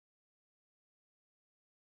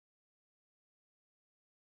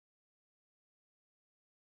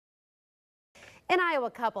An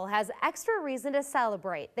Iowa couple has extra reason to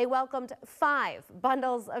celebrate. They welcomed 5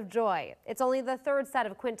 bundles of joy. It's only the 3rd set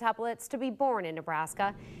of quintuplets to be born in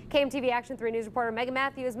Nebraska. KMTV Action 3 News reporter Megan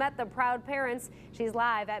Matthews met the proud parents. She's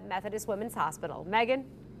live at Methodist Women's Hospital. Megan?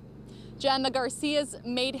 Jen, the Garcias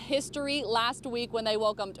made history last week when they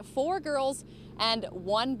welcomed 4 girls and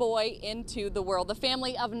 1 boy into the world. The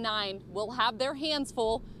family of 9 will have their hands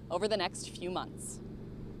full over the next few months.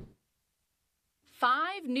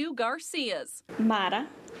 5 new Garcias. Mara,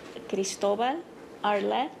 Cristobal,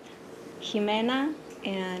 Arlette, Jimena,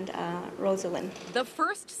 and Rosalind. The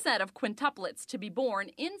first set of quintuplets to be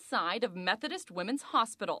born inside of Methodist Women's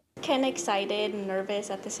Hospital. Kind of excited and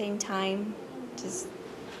nervous at the same time. Just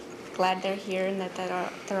glad they're here and that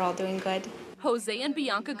they're all doing good. Jose and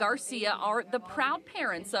Bianca Garcia are the proud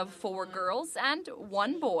parents of 4 girls and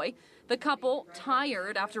 1 boy. The couple,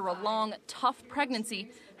 tired after a long, tough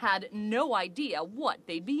pregnancy, had no idea what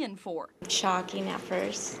they'd be in for. Shocking at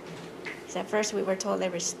first. Because at first we were told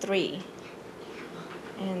there was 3.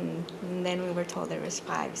 And then we were told there was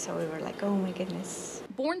 5. So we were like, oh my goodness.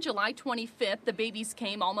 Born July 25th, the babies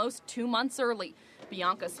came almost 2 months early.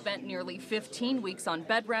 Bianca spent nearly 15 weeks on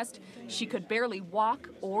bed rest. She could barely walk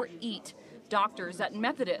or eat. Doctors at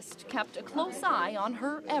Methodist kept a close eye on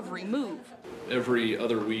her every move. Every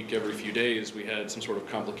other week, every few days, we had some sort of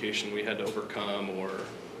complication we had to overcome, or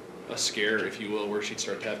a scare, if you will, where she'd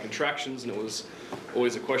start to have contractions, and it was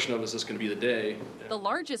always a question of, is this going to be the day? The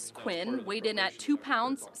largest Quinn weighed in at 2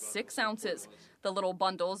 pounds, 6 ounces. The little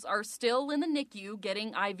bundles are still in the NICU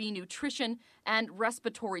getting IV nutrition and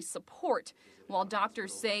respiratory support. While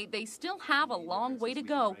doctors say they still have a long way to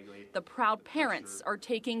go, the proud parents are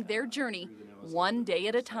taking their journey 1 day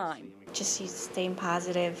at a time. Just staying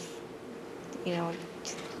positive, you know,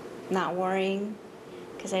 not worrying,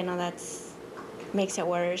 because I know that's makes it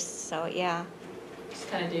worse. So yeah. Just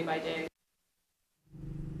kind of day by day.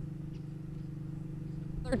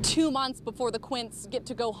 2 months before the Quints get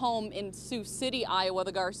to go home in Sioux City, Iowa,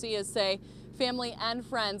 the Garcias say family and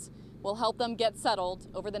friends will help them get settled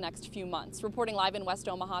over the next few months. Reporting live in West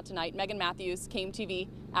Omaha tonight, Megan Matthews, KMTV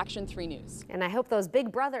Action 3 News. And I hope those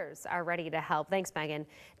big brothers are ready to help. Thanks, Megan.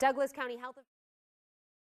 Douglas County Health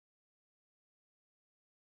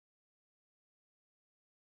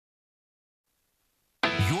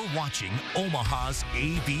You're watching Omaha's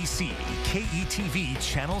ABC, KETV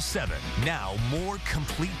Channel 7. Now more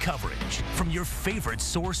complete coverage from your favorite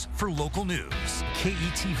source for local news.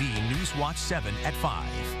 KETV News Watch 7 at 5.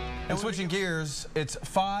 And switching gears, it's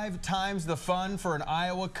 5 times the fun for an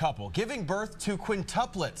Iowa couple, giving birth to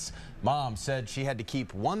quintuplets. Mom said she had to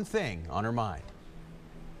keep one thing on her mind.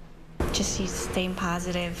 Just staying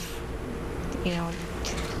positive, you know,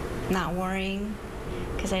 not worrying,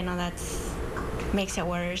 because I know that's makes it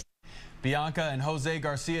worse. Bianca and Jose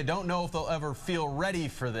Garcia don't know if they'll ever feel ready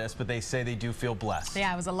for this, but they say they do feel blessed.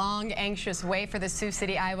 Yeah, it was a long, anxious wait for the Sioux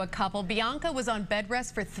City, Iowa couple. Bianca was on bed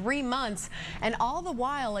rest for 3 months, and all the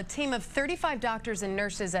while, a team of 35 doctors and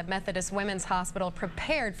nurses at Methodist Women's Hospital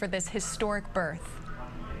prepared for this historic birth.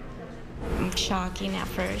 Shocking at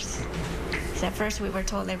first. Because at first we were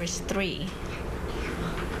told there was 3.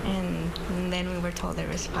 And then we were told there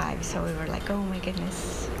was 5. So we were like, oh my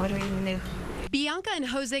goodness, what do we even do? Bianca and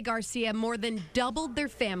Jose Garcia more than doubled their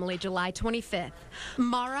family July 25th.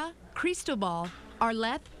 Mara, Cristobal,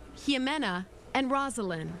 Arlette, Jimena, and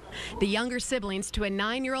Rosalind, the younger siblings to a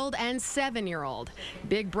 9-year-old and 7-year-old.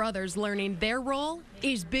 Big brothers learning their role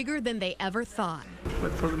is bigger than they ever thought.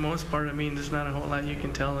 But for the most part, I mean, there's not a whole lot you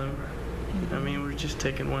can tell them. I mean, we're just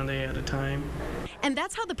taking 1 day at a time. And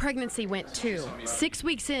that's how the pregnancy went, too. 6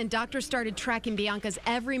 weeks in, doctors started tracking Bianca's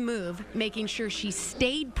every move, making sure she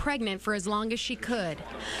stayed pregnant for as long as she could.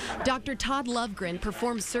 Dr. Todd Lovegren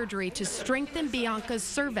performed surgery to strengthen Bianca's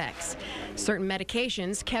cervix. Certain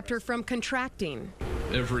medications kept her from contracting.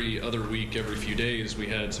 Every other week, every few days, we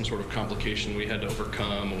had some sort of complication we had to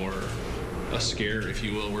overcome, or a scare, if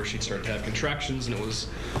you will, where she'd start to have contractions, and it was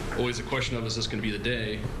always a question of, is this going to be the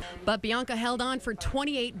day? But Bianca held on for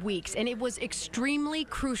 28 weeks, and it was extremely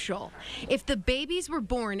crucial. If the babies were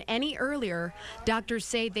born any earlier, doctors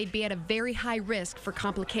say they'd be at a very high risk for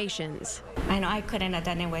complications. I know I couldn't have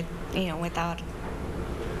done it without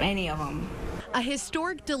any of them. A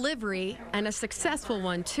historic delivery and a successful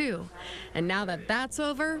one, too. And now that that's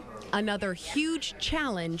over, another huge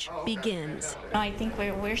challenge begins. I think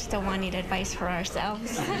we're still wanting advice for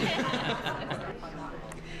ourselves.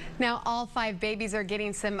 Now, all 5 babies are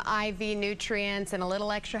getting some IV nutrients and a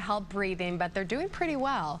little extra help breathing, but they're doing pretty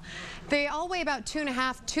well. They all weigh about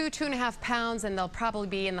 2.5 pounds, and they'll probably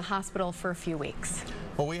be in the hospital for a few weeks.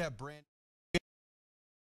 Well, we have brand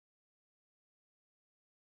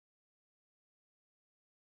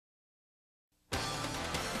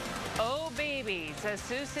Quintuplets, a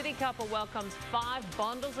Sioux City couple welcomes 5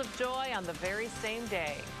 bundles of joy on the very same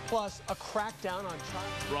day. Plus, a crackdown on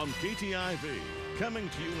child. From KTIV, coming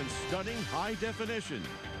to you in stunning high definition.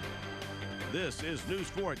 This is News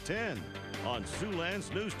 4 at 10 on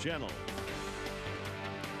Siouxland's News Channel.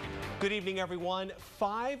 Good evening, everyone.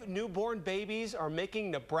 5 newborn babies are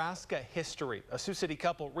making Nebraska history. A Sioux City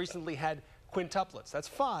couple recently had quintuplets. That's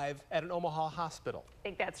 5 at an Omaha hospital.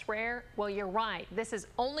 Think that's rare? Well, you're right. This is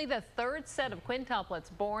only the 3rd set of quintuplets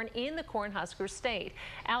born in the Cornhusker state.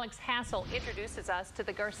 Alex Hassel introduces us to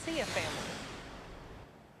the Garcia family.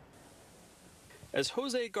 As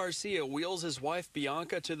Jose Garcia wheels his wife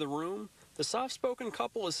Bianca to the room, the soft-spoken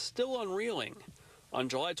couple is still unreeling. On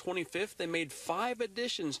July 25th, they made 5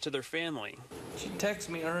 additions to their family. She texted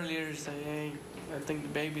me earlier to say, hey, I think the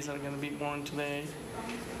babies are going to be born today.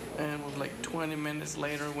 And it was like 20 minutes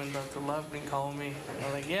later when Dr. Lovegreen called me. I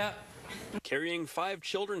was like, yeah. Carrying 5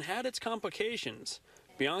 children had its complications.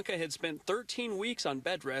 Bianca had spent 13 weeks on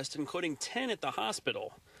bed rest, including 10 at the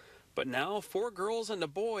hospital. But now 4 girls and a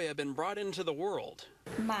boy have been brought into the world.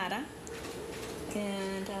 Mara,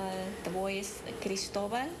 and the boy is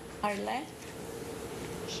Cristobal, Arlet,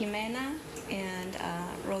 Jimena, and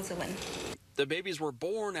Rosalind. The babies were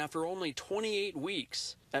born after only 28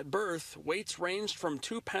 weeks. At birth, weights ranged from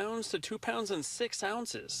 2 pounds to 2 pounds and 6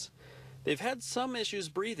 ounces. They've had some issues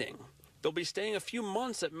breathing. They'll be staying a few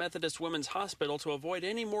months at Methodist Women's Hospital to avoid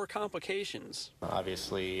any more complications.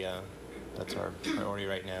 Obviously, that's our priority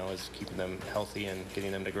right now, is keeping them healthy and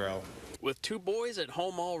getting them to grow. With 2 boys at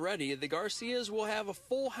home already, the Garcias will have a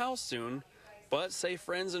full house soon, but say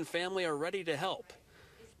friends and family are ready to help.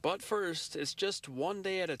 But first, it's just one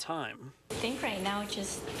day at a time. I think right now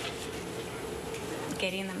just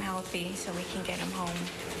getting them healthy so we can get them home.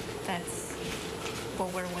 That's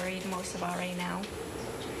what we're worried most about right now.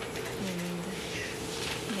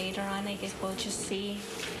 And later on, I guess we'll just see,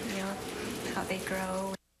 how they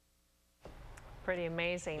grow. Pretty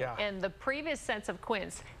amazing. Yeah. And the previous sets of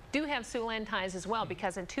quints do have Siouxland ties as well,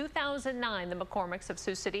 because in 2009, the McCormicks of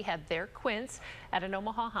Sioux City had their quints at an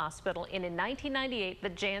Omaha hospital. And in 1998, the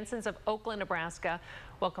Jansons of Oakland, Nebraska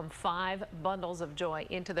welcomed 5 bundles of joy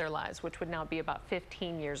into their lives, which would now be about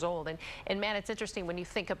 15 years old. And Matt, it's interesting when you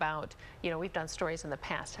think about, we've done stories in the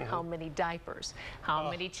past, how many diapers,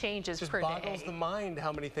 how many changes per day. Just boggles the mind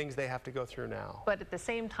how many things they have to go through now. But at the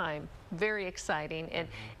same time, very exciting. And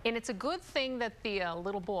it's a good thing that the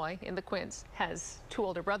little boy in the quints has 2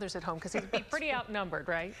 older brothers at home, because he'd be pretty outnumbered,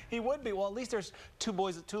 right? He would be. Well, at least there's 2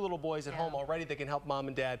 little boys at home already that can help mom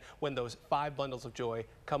and dad when those 5 bundles of joy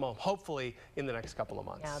come home, hopefully in the next couple of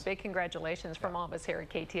months. Yeah, big congratulations from all of us here at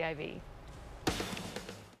KTIV.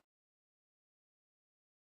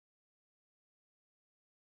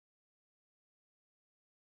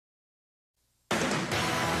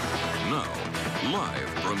 Now, live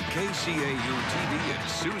from KCAU TV in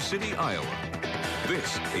Sioux City, Iowa.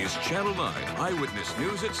 This is Channel 9 Eyewitness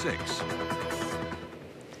News at 6.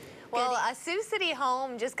 Well, a Sioux City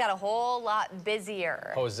home just got a whole lot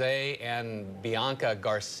busier. Jose and Bianca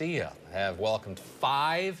Garcia have welcomed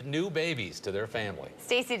 5 new babies to their family.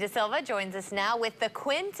 Stacy De Silva joins us now with the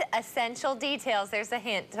Quint essential details. There's a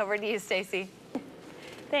hint. Over to you, Stacy.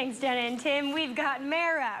 Thanks, Jenna and Tim. We've got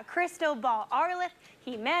Mara, Cristobal, Arleth,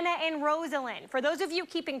 Jimena, and Rosalind. For those of you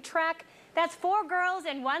keeping track, that's 4 girls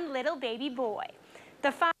and 1 little baby boy.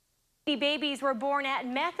 The 5 babies were born at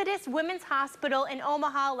Methodist Women's Hospital in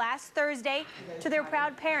Omaha last Thursday to their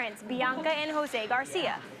proud parents, Bianca and Jose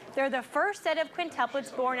Garcia. They're the first set of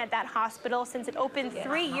quintuplets born at that hospital since it opened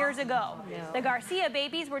 3 years ago. The Garcia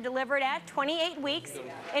babies were delivered at 28 weeks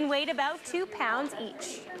and weighed about 2 pounds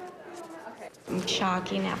each.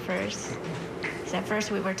 Shocking at first. Because at first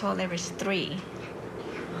we were told there was 3.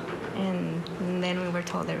 And then we were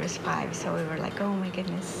told there was 5. So we were like, oh my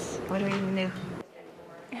goodness, what do we even do?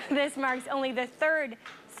 This marks only the 3rd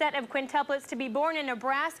set of quintuplets to be born in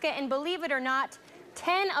Nebraska, and believe it or not,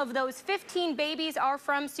 10 of those 15 babies are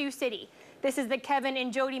from Sioux City. This is the Kevin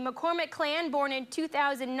and Jody McCormick clan, born in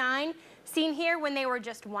 2009, seen here when they were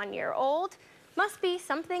just 1 year old. Must be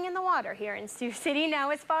something in the water here in Sioux City. Now,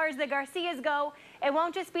 as far as the Garcias go, it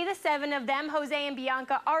won't just be the 7 of them. Jose and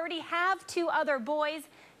Bianca already have 2 other boys,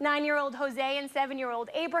 9-year-old Jose and 7-year-old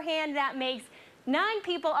Abraham. That makes 9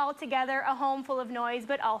 people altogether, a home full of noise,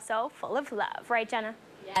 but also full of love. Right, Jenna?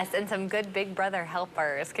 Yes, and some good big brother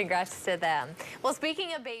helpers. Congrats to them. Well,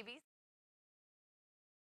 speaking of babies.